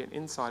hymn, it could be an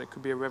insight, it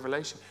could be a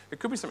revelation. It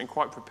could be something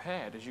quite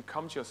prepared. As you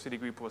come to your city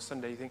group or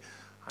Sunday, you think,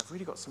 I've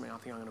really got something I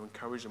think I'm going to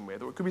encourage them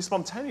with. Or it could be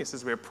spontaneous.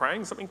 As we were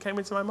praying, something came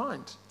into my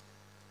mind.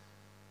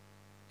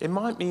 It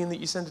might mean that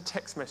you send a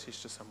text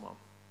message to someone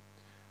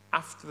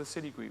after the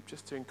city group,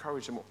 just to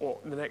encourage them, or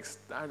the next.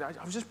 I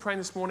was just praying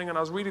this morning, and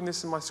I was reading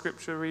this in my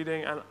scripture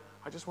reading, and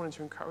I just wanted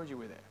to encourage you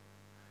with it.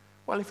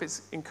 Well, if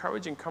it's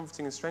encouraging,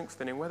 comforting, and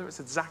strengthening, whether it's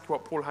exactly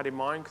what Paul had in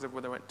mind, because of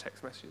whether they went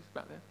text messages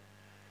back then,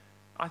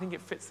 I think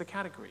it fits the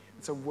category.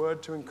 It's a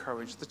word to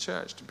encourage the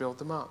church, to build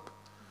them up.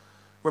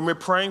 When we're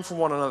praying for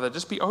one another,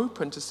 just be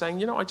open to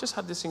saying, I just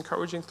had this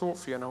encouraging thought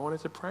for you, and I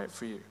wanted to pray it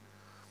for you.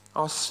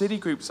 Our city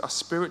groups are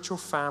spiritual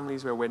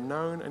families where we're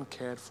known and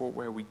cared for,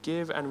 where we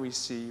give and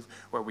receive,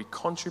 where we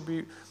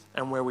contribute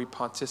and where we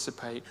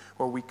participate,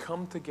 where we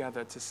come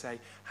together to say,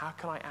 how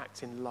can I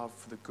act in love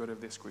for the good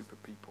of this group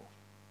of people?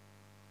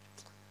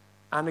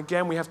 And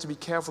again, we have to be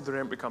careful that we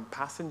don't become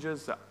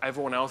passengers, that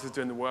everyone else is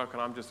doing the work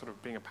and I'm just sort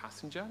of being a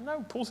passenger.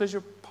 No, Paul says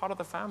you're part of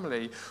the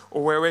family.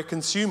 Or where we're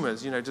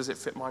consumers, does it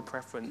fit my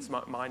preference,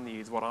 my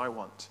needs, what I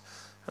want?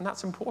 And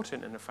that's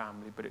important in a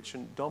family, but it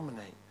shouldn't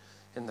dominate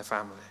in the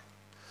family.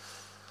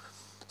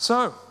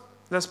 So,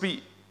 let's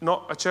be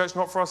not a church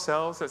not for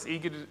ourselves. Let's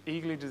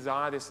eagerly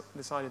desire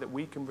this idea that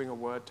we can bring a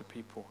word to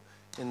people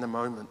in the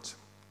moment.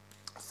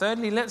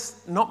 Thirdly,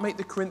 let's not make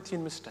the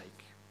Corinthian mistake.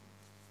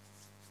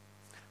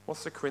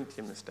 What's the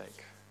Corinthian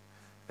mistake?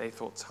 They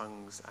thought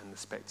tongues and the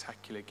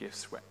spectacular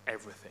gifts were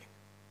everything.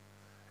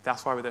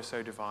 That's why they're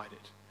so divided.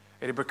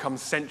 It had become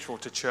central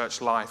to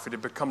church life. It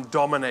had become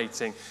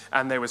dominating,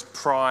 and there was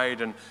pride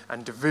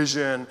and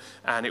division,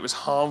 and it was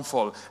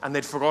harmful. And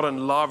they'd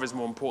forgotten love is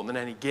more important than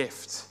any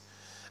gift.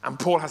 And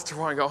Paul has to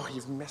write and go, oh,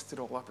 you've messed it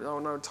all up. Oh,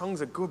 no,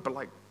 tongues are good, but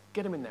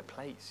get them in their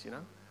place,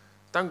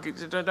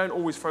 Don't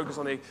always focus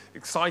on the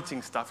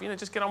exciting stuff.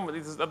 Just get on with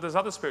it. There's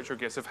other spiritual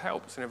gifts of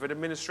helps and of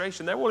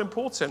administration. They're all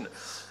important.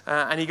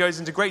 And he goes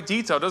into great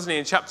detail, doesn't he,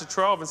 in chapter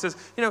 12 and says,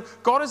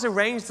 God has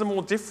arranged them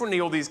all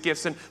differently, all these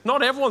gifts, and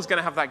not everyone's going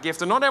to have that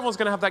gift, and not everyone's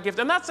going to have that gift,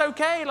 and that's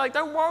okay.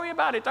 Don't worry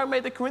about it. Don't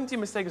make the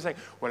Corinthian mistake of saying,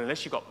 well,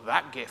 unless you've got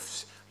that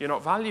gift, you're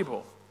not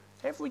valuable.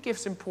 Every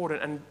gift's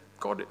important, and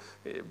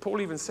Paul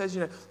even says,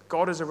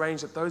 God has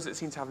arranged that those that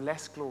seem to have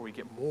less glory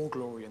get more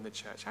glory in the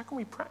church. How can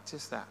we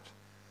practice that?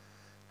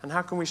 And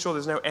how can we ensure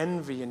there's no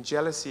envy and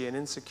jealousy and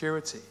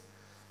insecurity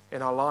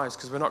in our lives?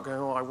 Because we're not going,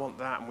 oh, I want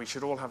that, and we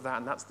should all have that,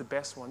 and that's the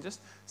best one. Just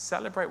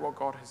celebrate what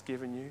God has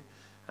given you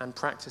and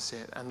practice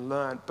it and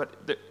learn.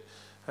 But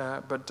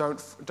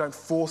don't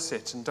force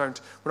it, and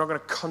we're not going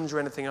to conjure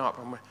anything up,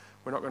 and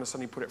we're not going to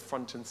suddenly put it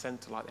front and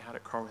center like they had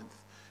at Corinth,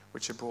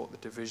 which had brought the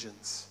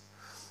divisions.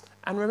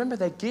 And remember,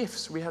 their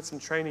gifts. We had some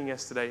training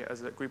yesterday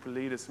as a group of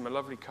leaders from a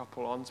lovely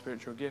couple on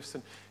spiritual gifts.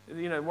 And,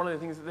 one of the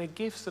things is that their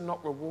gifts are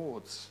not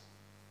rewards.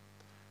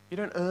 You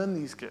don't earn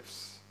these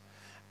gifts.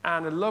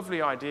 And a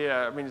lovely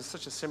idea, it's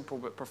such a simple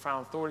but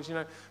profound thought, is,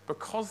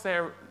 because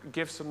their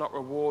gifts are not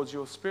rewards,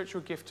 your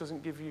spiritual gift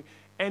doesn't give you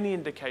any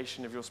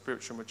indication of your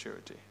spiritual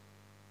maturity.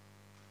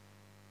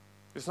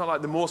 It's not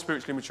like the more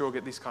spiritually mature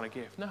get this kind of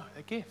gift. No,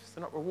 they're gifts.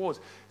 They're not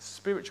rewards.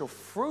 Spiritual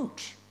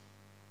fruit.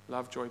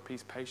 Love, joy,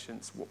 peace,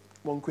 patience.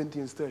 1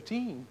 Corinthians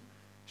 13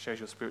 shows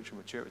your spiritual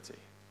maturity.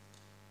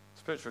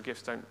 Spiritual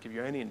gifts don't give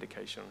you any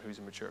indication on who's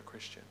a mature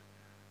Christian.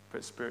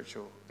 But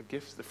the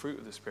gifts, the fruit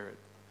of the Spirit,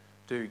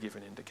 do give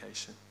an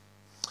indication.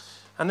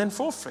 And then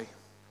fourthly,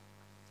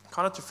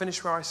 kind of to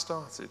finish where I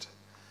started,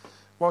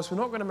 whilst we're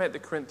not going to make the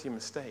Corinthian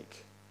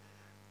mistake,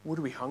 would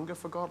we hunger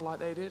for God like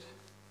they did?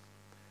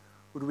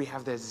 Would we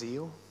have their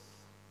zeal,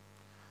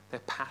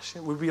 their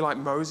passion? Would we be like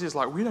Moses,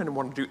 we don't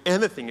want to do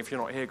anything if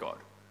you're not here, God?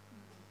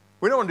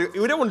 We don't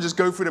want to just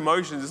go through the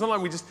motions. It's not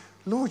like we just,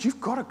 Lord, you've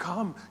got to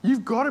come.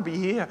 You've got to be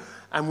here.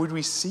 And would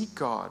we seek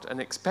God and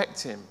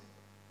expect him?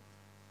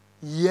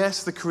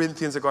 Yes, the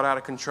Corinthians have got out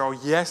of control.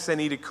 Yes, they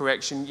needed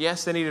correction.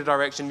 Yes, they needed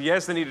direction.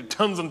 Yes, they needed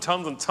tons and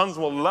tons and tons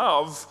more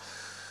love.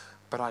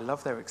 But I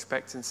love their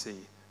expectancy,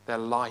 their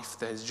life,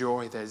 their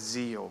joy, their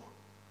zeal,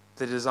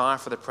 the desire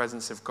for the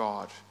presence of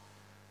God.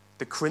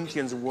 The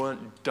Corinthians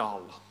weren't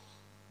dull.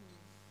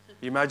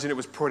 You imagine it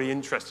was pretty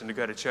interesting to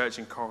go to church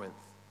in Corinth.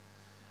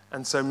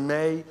 And so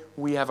may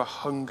we have a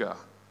hunger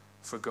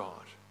for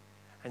God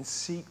and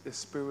seek the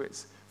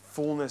Spirit's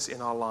fullness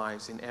in our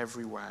lives in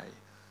every way.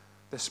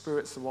 The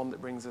Spirit's the one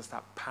that brings us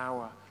that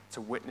power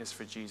to witness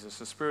for Jesus.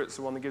 The Spirit's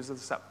the one that gives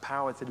us that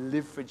power to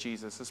live for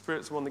Jesus. The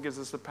Spirit's the one that gives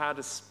us the power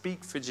to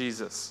speak for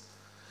Jesus.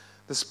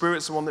 The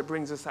Spirit's the one that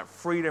brings us that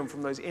freedom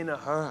from those inner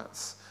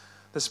hurts.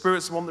 The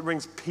Spirit's the one that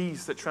brings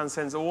peace that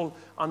transcends all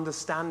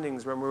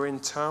understandings when we're in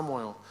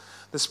turmoil.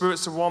 The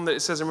Spirit's the one that,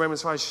 it says in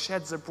Romans 5,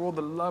 sheds abroad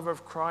the love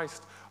of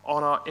Christ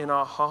in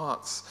our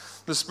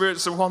hearts. The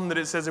Spirit's the one that,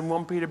 it says in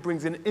 1 Peter,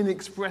 brings an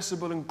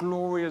inexpressible and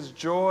glorious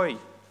joy.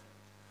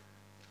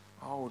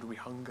 Oh, do we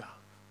hunger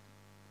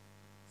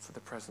for the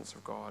presence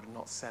of God and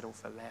not settle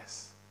for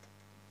less?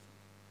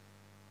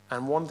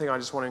 And one thing I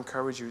just want to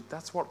encourage you,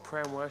 that's what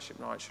prayer and worship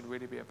night should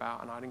really be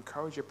about. And I'd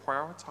encourage you to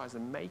prioritize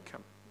and make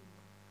them.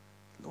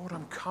 Lord,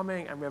 I'm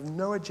coming and we have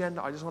no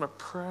agenda. I just want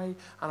to pray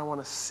and I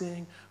want to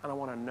sing and I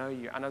want to know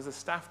you. And as a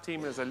staff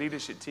team and as a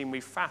leadership team, we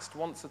fast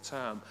once a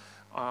term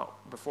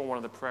before one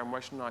of the prayer and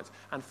worship nights.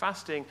 And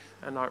fasting,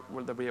 and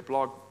there'll be a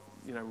blog,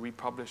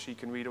 republished, you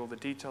can read all the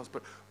details.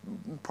 But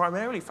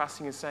primarily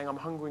fasting is saying, I'm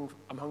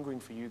hungering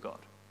for you, God.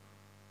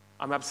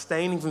 I'm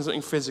abstaining from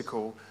something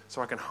physical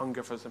so I can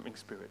hunger for something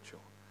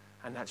spiritual.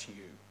 And that's you.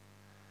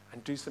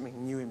 And do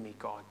something new in me,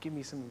 God. Give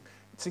me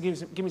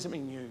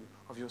something new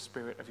of your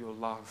Spirit, of your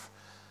love,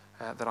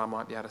 that I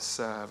might be able to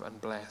serve and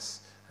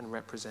bless and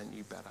represent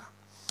you better.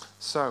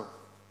 So,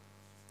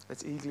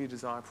 let's eagerly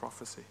desire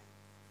prophecy.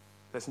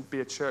 Let's be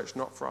a church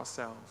not for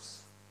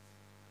ourselves.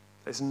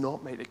 Let's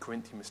not make the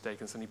Corinthian mistake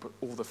and suddenly put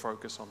all the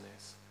focus on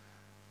this.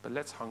 But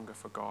let's hunger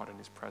for God and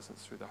his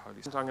presence through the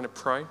Holy Spirit. I'm going to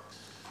pray.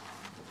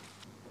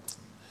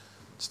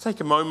 Just take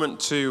a moment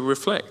to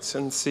reflect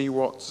and see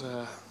what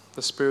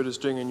the Spirit is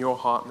doing in your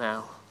heart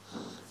now,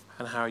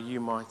 and how you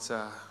might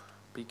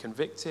be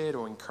convicted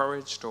or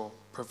encouraged or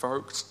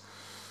provoked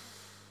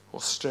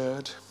or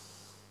stirred.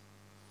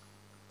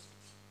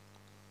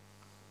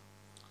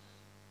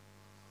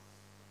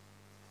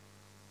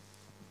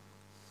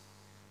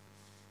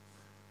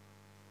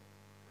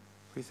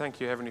 We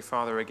thank you, Heavenly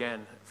Father,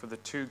 again for the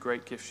two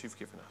great gifts you've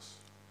given us.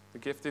 The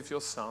gift of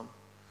your Son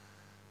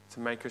to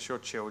make us your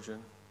children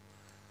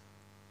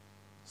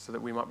so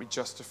that we might be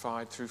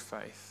justified through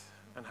faith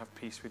and have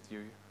peace with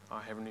you,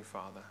 our Heavenly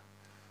Father,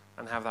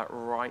 and have that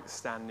right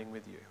standing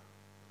with you.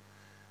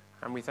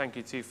 And we thank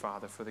you too,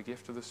 Father, for the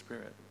gift of the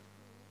Spirit,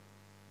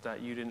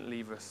 that you didn't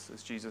leave us,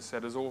 as Jesus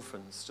said, as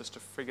orphans, just to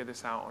figure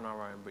this out on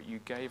our own, but you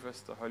gave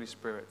us the Holy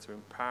Spirit to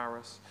empower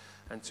us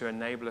and to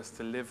enable us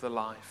to live the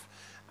life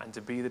and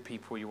to be the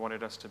people you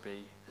wanted us to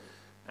be,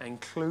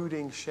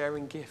 including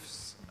sharing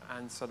gifts,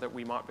 and so that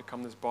we might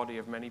become this body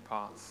of many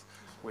parts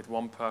with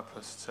one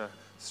purpose, to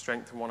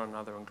strengthen one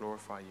another and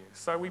glorify you.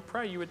 So we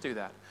pray you would do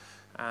that.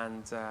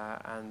 And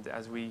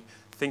as we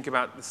think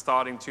about the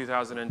starting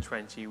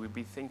 2020, we'd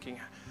be thinking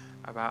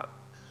about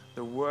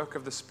the work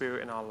of the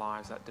Spirit in our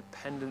lives, that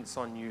dependence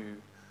on you,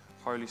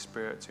 Holy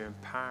Spirit, to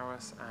empower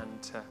us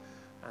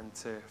and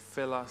to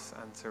fill us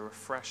and to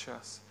refresh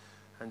us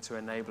and to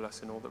enable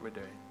us in all that we're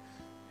doing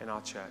in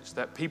our church.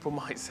 That people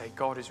might say,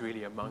 God is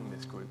really among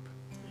this group.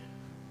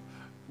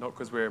 Not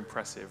because we're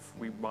impressive.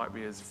 We might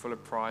be as full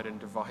of pride and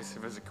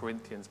divisive as the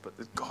Corinthians, but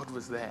that God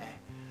was there.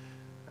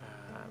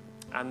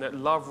 And that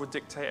love would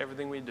dictate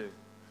everything we do.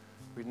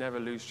 We'd never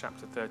lose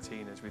chapter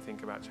 13 as we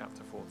think about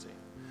chapter 14.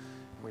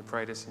 And we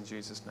pray this in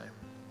Jesus' name.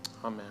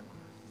 Amen.